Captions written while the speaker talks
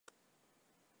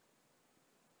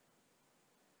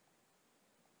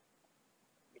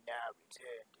now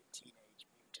return to Teenage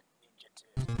Mutant Ninja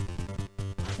Turtles.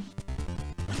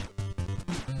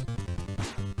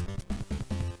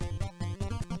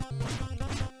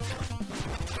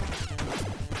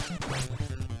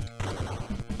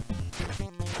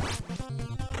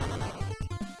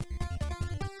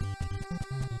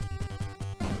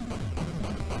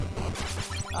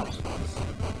 Oh, jeez.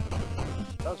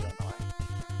 Those are annoying.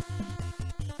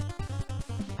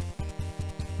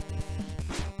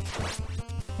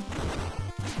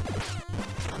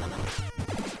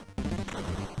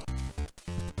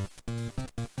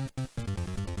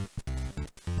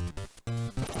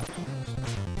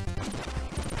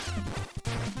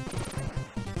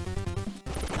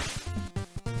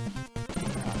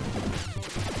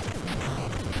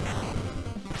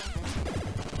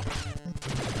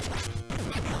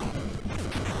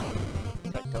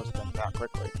 Those things out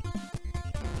quickly.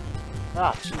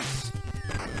 Ah, jeez.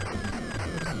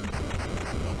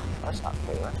 That's not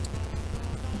fair.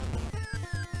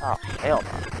 Oh, hell no.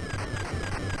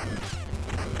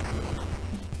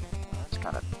 That's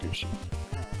kind of douchey.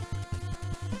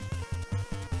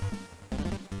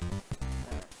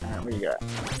 Alright, what do you got?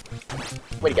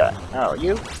 What do you got? Oh,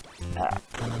 you? Ah.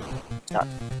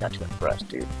 Not too impressed,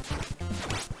 dude.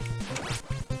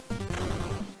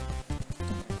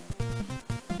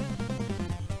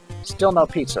 Still no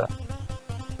pizza.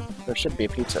 There should be a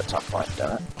pizza at some point,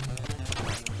 don't it?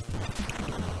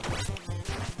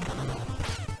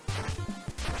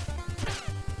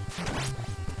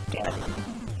 Damn it.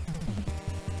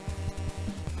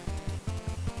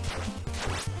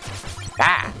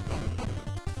 Ah!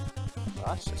 Well,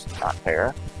 that's just not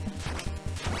fair.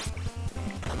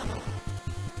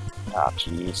 Oh,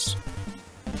 jeez.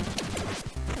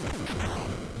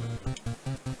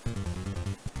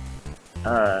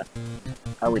 Alright.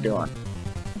 How we doing?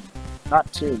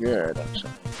 Not too good, actually.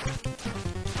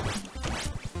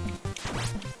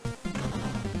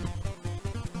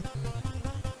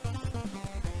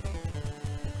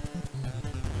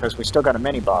 Because we still got a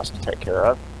mini-boss to take care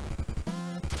of.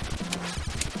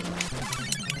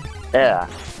 Yeah.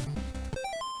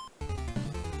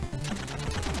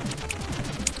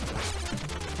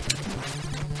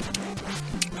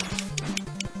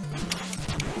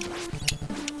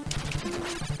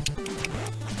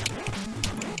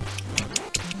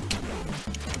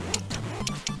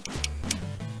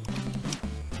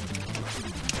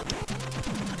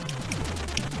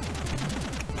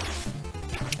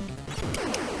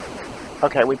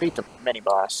 Okay, we beat the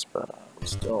mini-boss, but we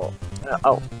still...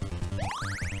 oh.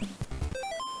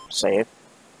 Save.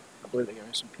 I believe they gave me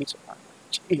some pizza finally.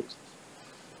 Jeez.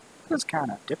 This is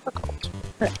kind of difficult.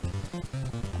 To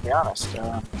be honest,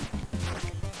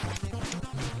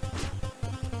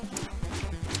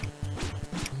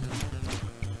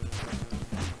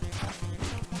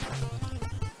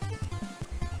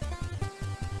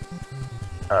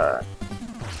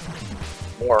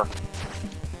 more.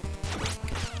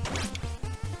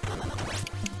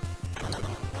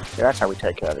 Yeah, that's how we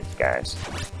take care of these guys.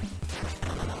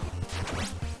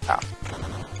 Oh.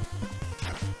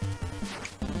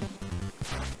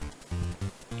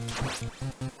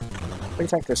 What do you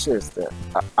think this is? The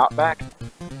Outback?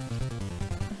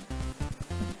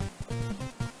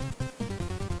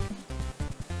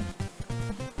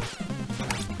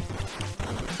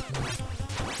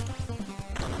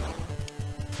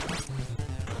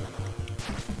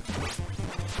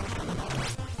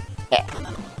 Yeah.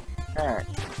 Alright.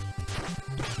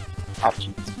 Oh,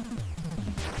 jeez.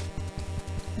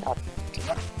 God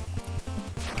damn it.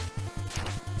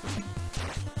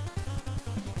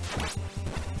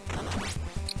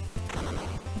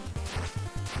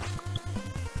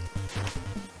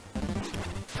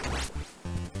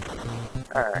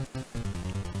 Alright.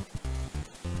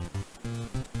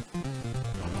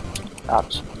 Oh,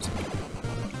 jeez.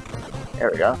 There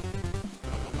we go.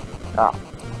 Oh.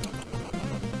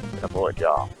 Good avoid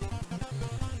y'all.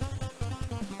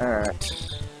 Alright.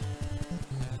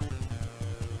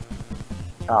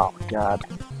 Oh, God.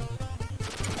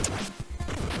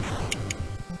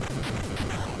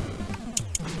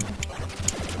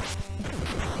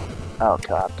 Oh,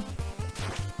 God.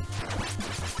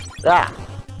 Ah!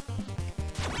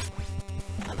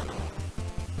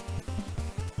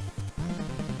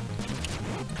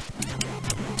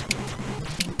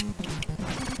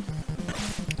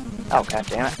 Oh, God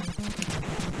damn it.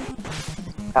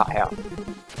 Oh, hell.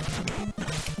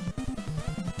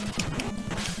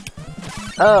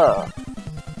 Oh!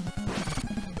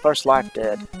 First life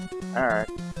dead. Alright.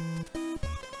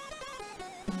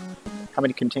 How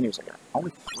many continues I got?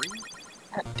 Only 3?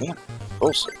 God damn it.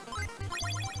 Bullshit.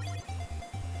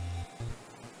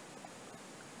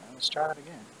 try that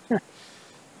again. Oh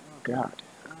god.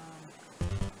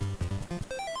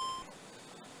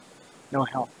 No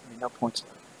health. I mean, no points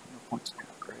left. No points now.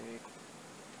 Great.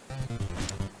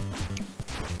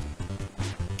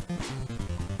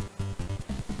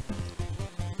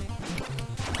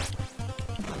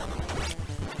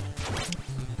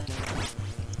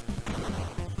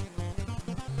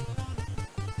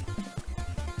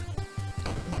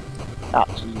 Ah,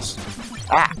 jeez.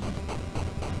 Ah!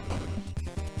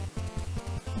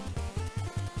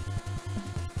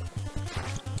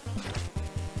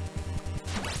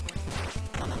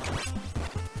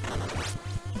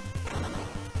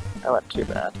 That wasn't too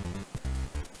bad.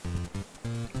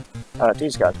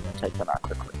 These guys are going to take them out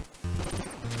quickly.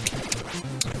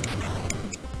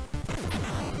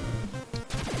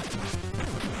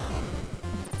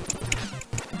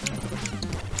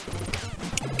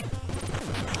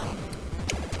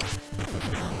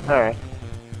 Alright.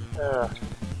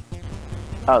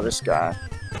 Oh, this guy.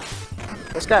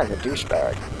 This guy's a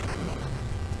douchebag.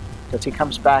 Because he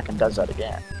comes back and does that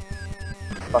again.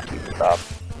 Fuck you, Bob.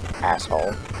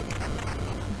 Asshole.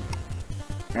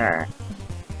 Alright.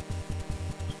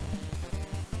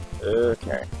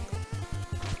 Okay.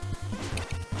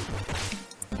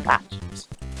 Ah, jeez.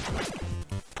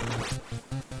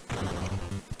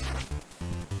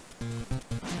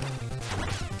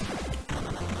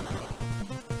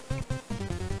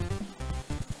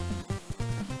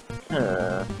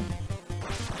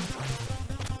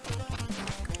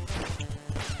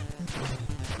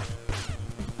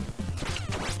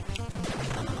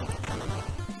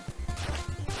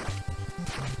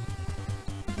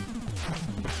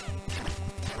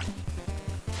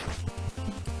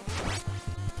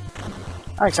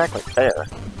 Not exactly fair.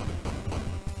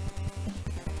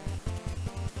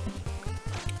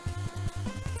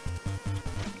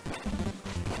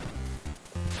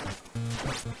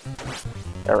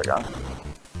 There we go.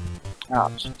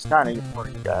 Oh, it's not even for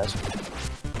you guys.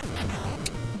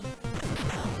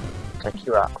 Take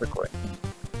you out quickly.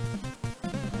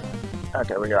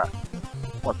 Okay, we got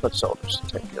 1 foot soldiers to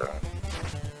take care of.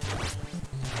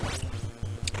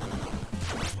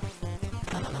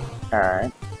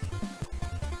 Alright.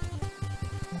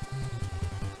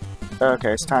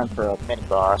 Okay, it's time for a mini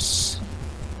boss.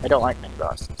 I don't like mini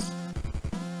bosses.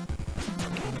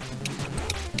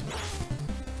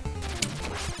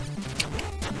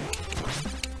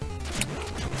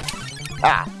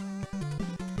 Ah!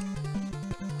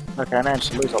 Okay, I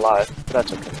managed to lose a life, but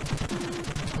that's okay.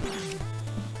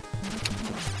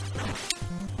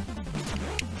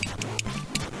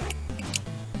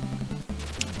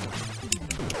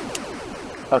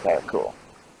 Okay, cool.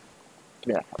 Give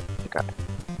me that phone. Okay.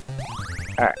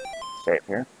 Alright, save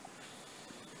here.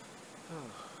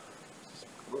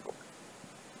 Brutal.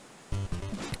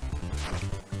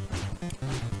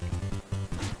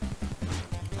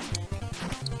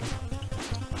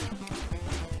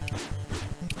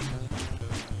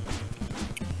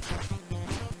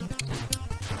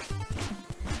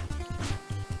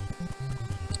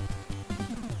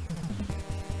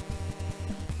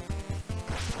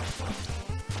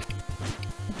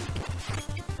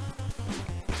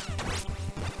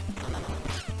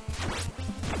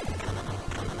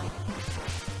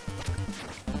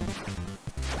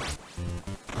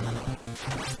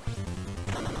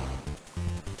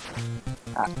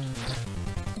 Ah.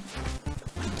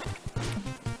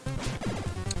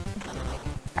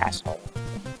 Asshole.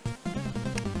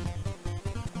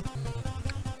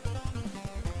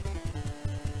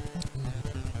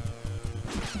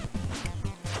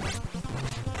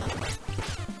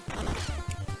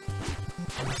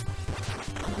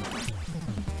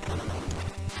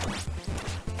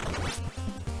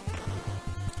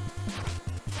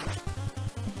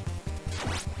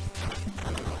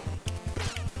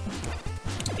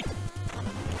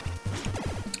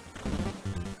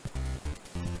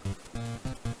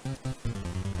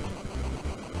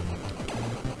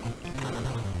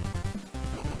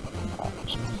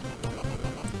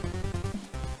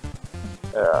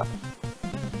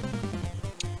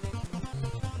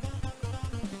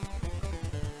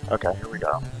 Okay, here we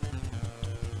go.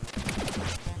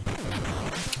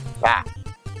 Ah!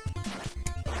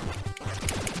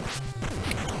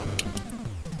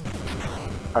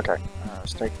 Okay,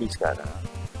 let's take these guys out.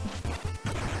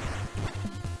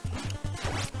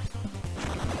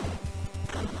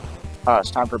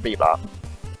 It's time for Bebop.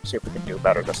 See if we can do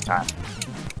better this time.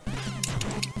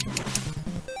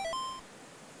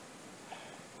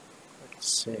 Let's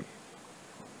see.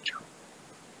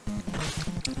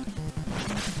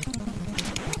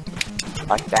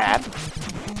 Like that.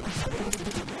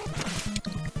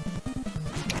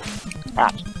 Ah,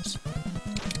 jeez.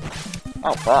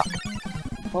 Oh, fuck.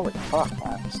 Holy fuck,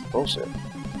 man. This is bullshit.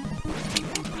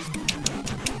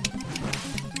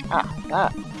 Ah,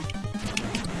 God.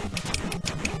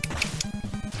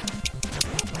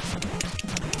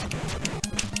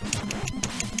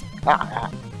 Ah,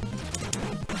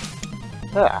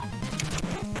 ah.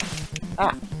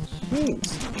 Ah, jeez.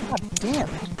 God damn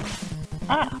it.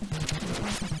 Ah.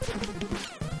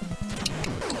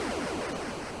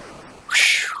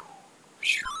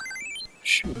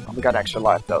 Shoot. Oh, we got extra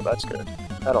life, though. That's good.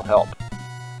 That'll help.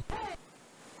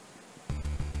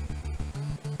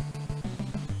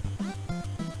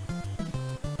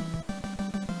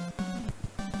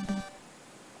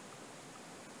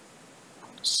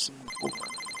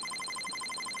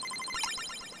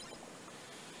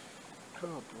 Oh,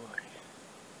 boy.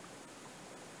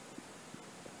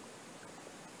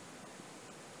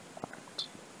 Alright.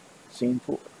 Scene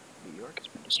 4. New York has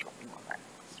been destroyed.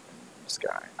 It's been in the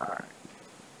sky. Alright.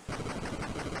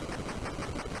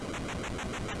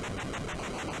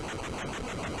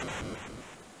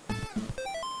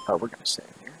 Oh, we're gonna save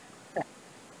here. Oh,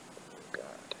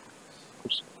 God.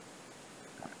 Oops.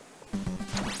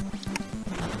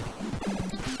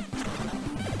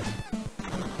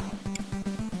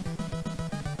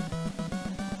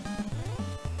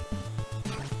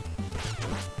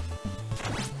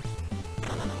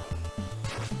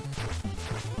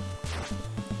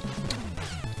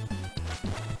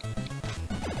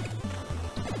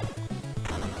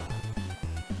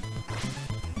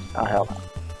 Oh, hell no.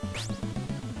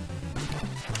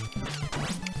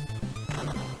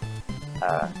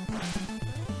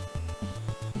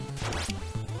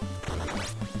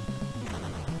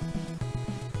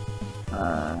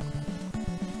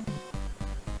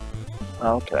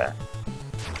 Okay.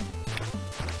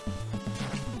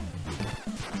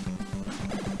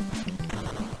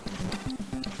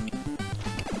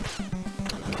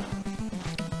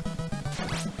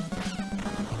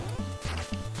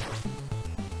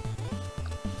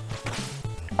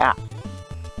 Ah.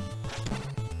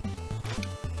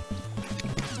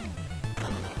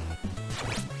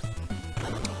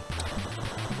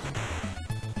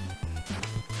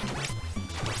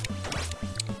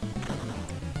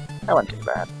 That wasn't too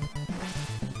bad.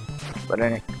 But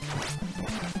any...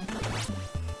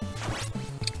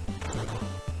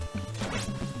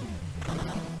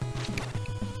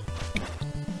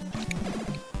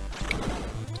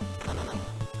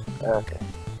 Okay.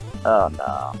 Oh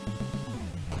no.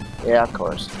 Yeah, of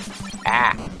course.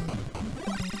 Ah!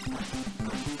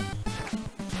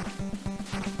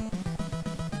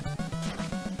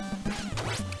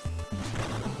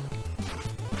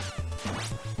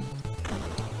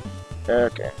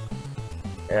 Okay.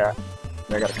 Yeah.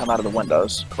 They gotta come out of the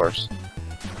windows, of course.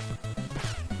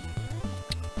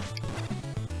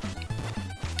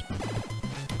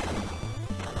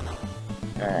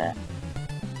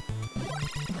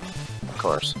 Of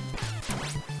course.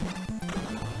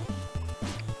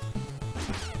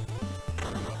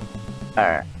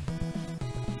 Alright.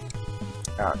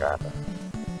 Oh god.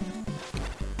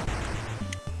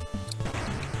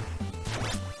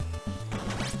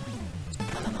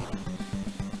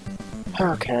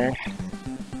 Okay.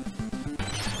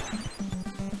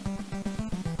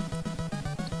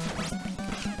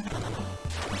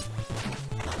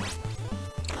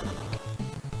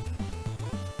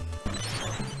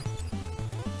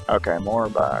 Okay, more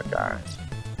bad guys.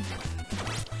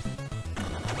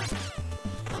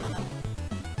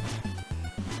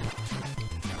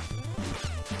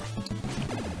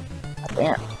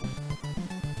 Damn.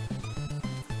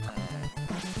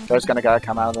 There's gonna gotta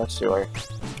come out of the sewer.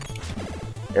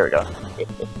 Here we go.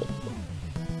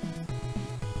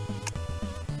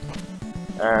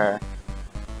 Alright.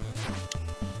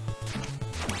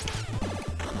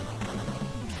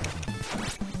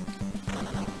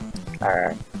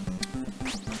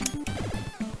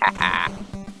 Haha.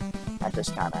 Not this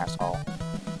time, asshole.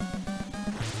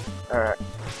 Alright.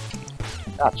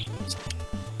 Oh, jeez.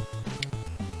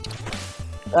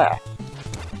 Ah.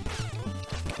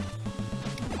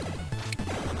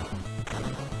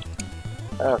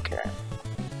 Okay.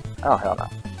 Oh, hell no.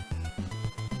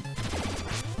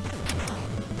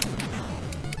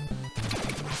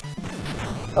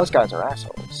 Those guys are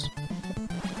assholes.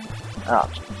 Oh,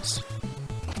 jeez.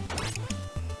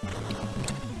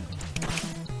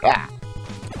 Ah!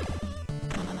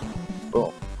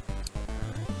 Boom.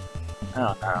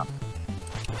 Oh, no.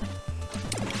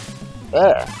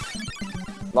 There.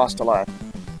 Lost a life.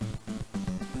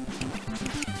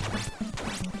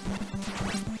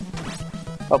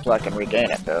 Hopefully I can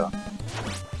regain it, though.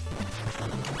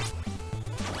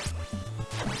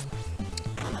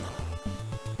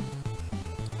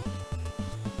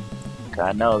 Okay,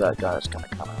 I know that guy's gonna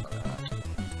come out of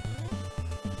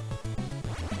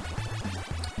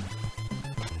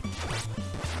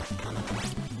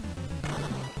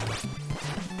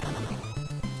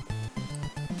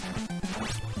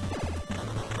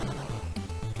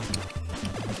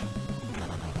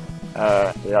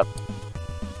that. Yep.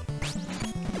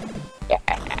 Yeah.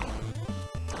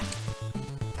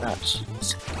 Oh,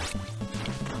 jeez.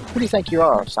 Who do you think you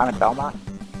are, Simon Belmont?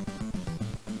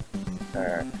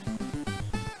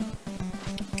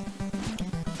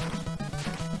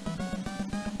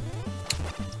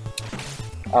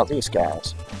 Oh, these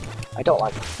guys. I don't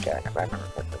like these guys. If I remember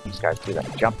correctly, these guys do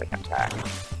that jumping attack.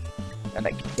 And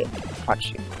they can hit and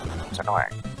punch you. It's annoying.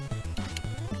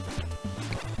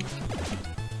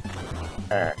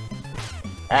 Ah.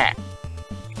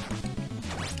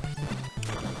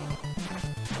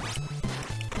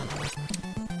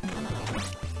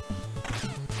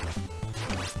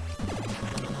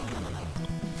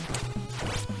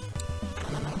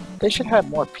 They should have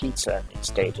more pizza in these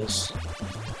stages.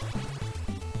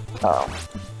 Oh.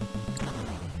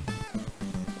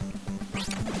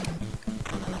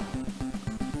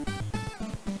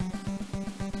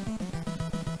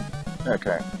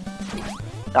 Okay.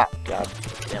 Ah, god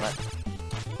damn it.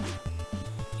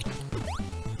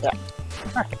 Yeah.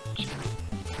 Alright.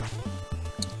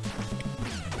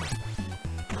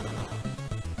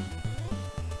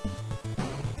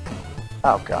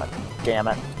 Oh god damn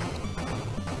it.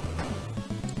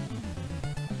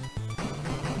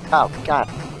 Oh god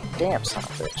damn son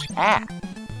of a bitch. Ah!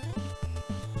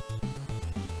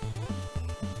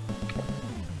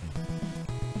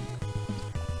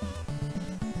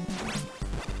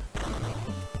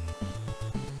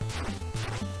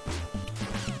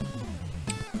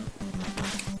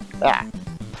 Ah.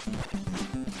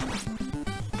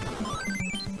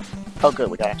 Oh good,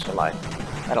 we got extra life.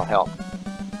 That'll help.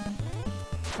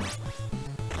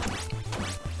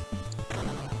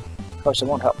 Of course, it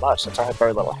won't help much since I have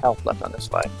very little health left on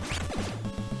this life.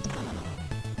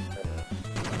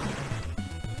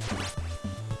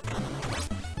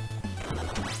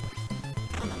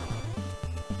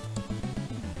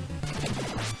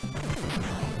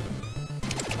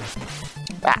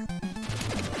 Ah.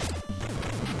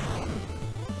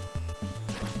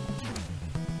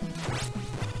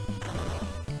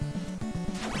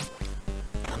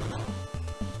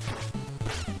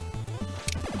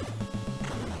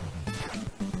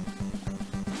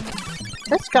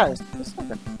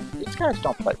 These guys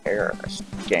don't play fair in this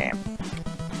game.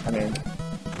 I mean,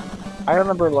 I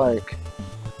remember like...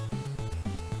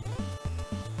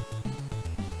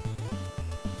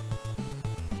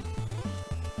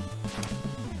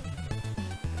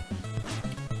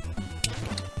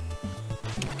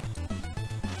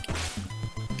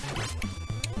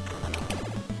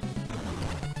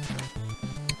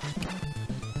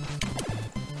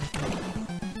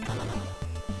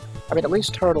 I mean, at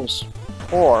least Turtles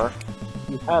 4,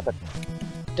 you have a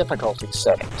difficulty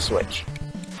setting switch.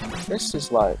 This is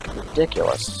like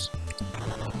ridiculous.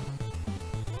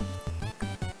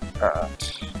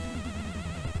 But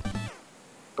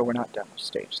we're not done with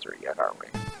stage 3 yet, are we?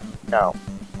 No,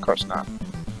 of course not.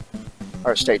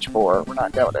 Or stage 4, we're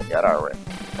not done with it yet, are we?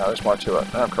 No, there's more to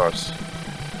it. Of course.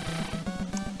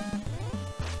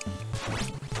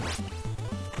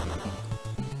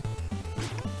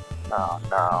 Oh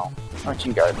no. Aren't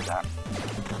you guys done?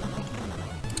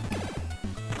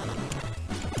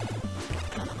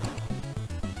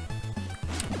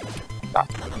 Not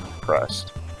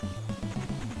pressed.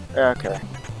 Okay.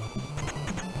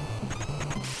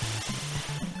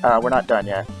 We're not done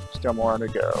yet. Still more to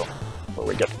go before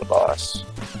we get to the boss.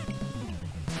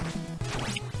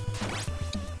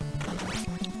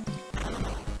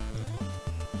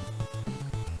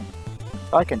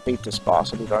 If I can beat this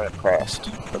boss, I'll be very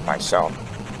impressed with myself.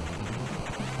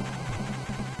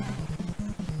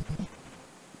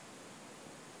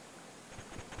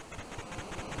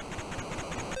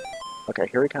 Okay,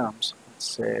 here he comes. Let's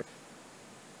save.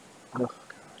 Oh god.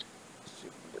 Let's see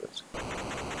if we can do this.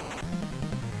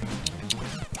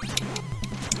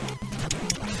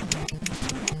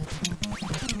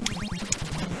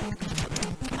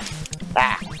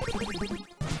 Ah!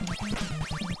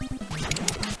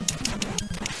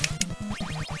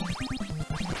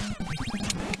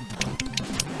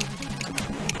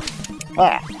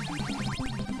 Ah!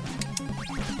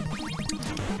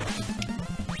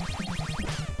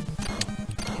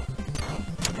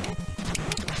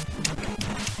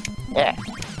 Yeah.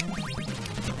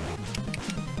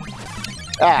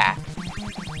 Ah!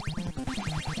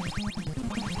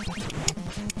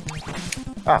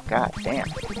 Oh god damn.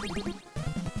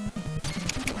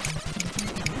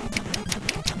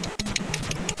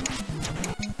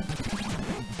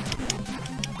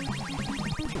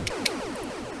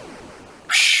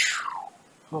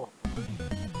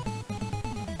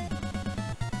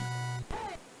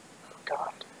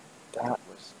 God, that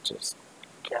was just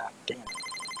goddamn.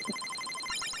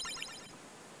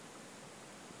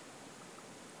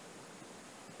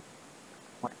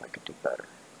 What if I could do better?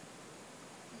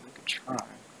 We could try.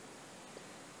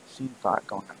 Scene 5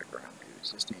 going underground.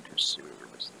 Use this dangerous sewer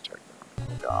was the checkpoint.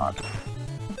 Oh God.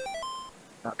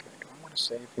 Okay, do I want to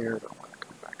save here or do I want to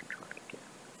come back and try it again?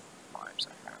 Lives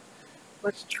I have.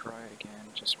 Let's try it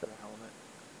again just for the hell of it.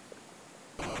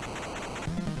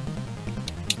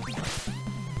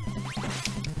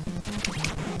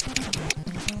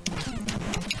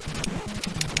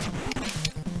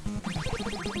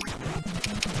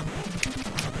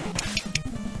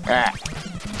 Ah.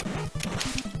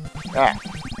 Ah.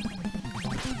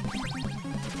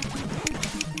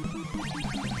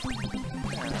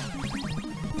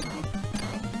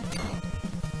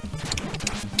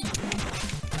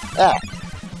 Ah.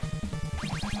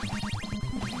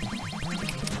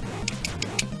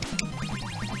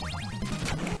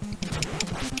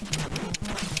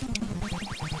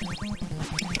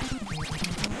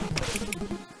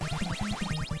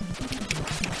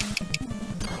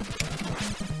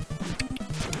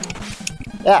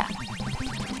 Yeah.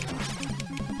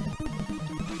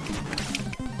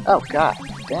 Oh God,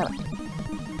 damn it.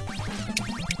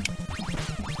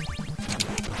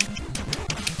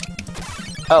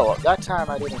 Oh, well, that time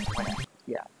I didn't win it.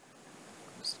 Yeah.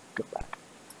 Let's go back.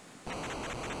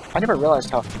 I never realized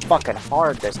how fucking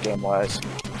hard this game was.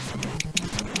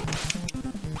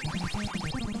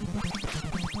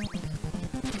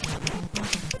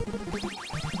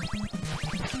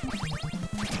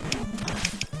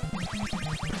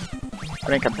 I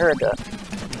mean, compared to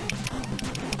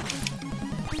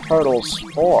Turtles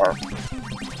 4.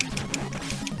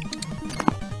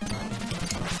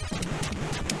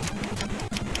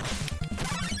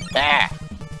 Ah!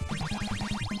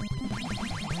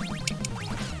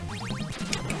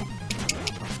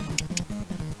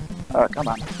 Oh, come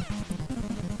on.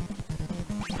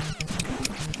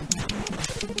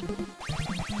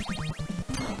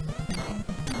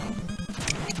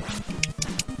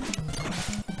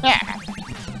 Yeah!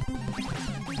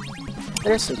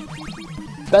 This is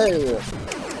bad.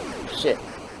 Shit.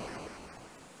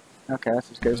 Okay,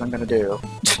 that's as good as I'm gonna do.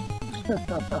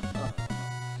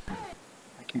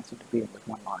 I can't seem to beat him with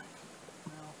one life.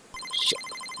 Well, shit.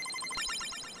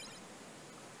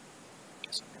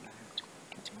 Guess I'm gonna have to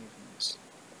continue from this.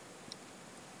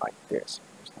 Like this.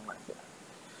 There's no life there.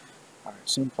 Alright,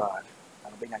 scene 5.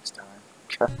 That'll be next time.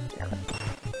 God damn it.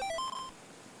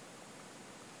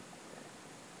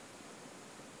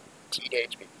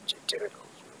 Teenage Mutant Ninja Turtles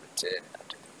will return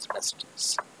after these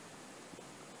messages.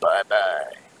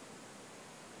 Bye-bye.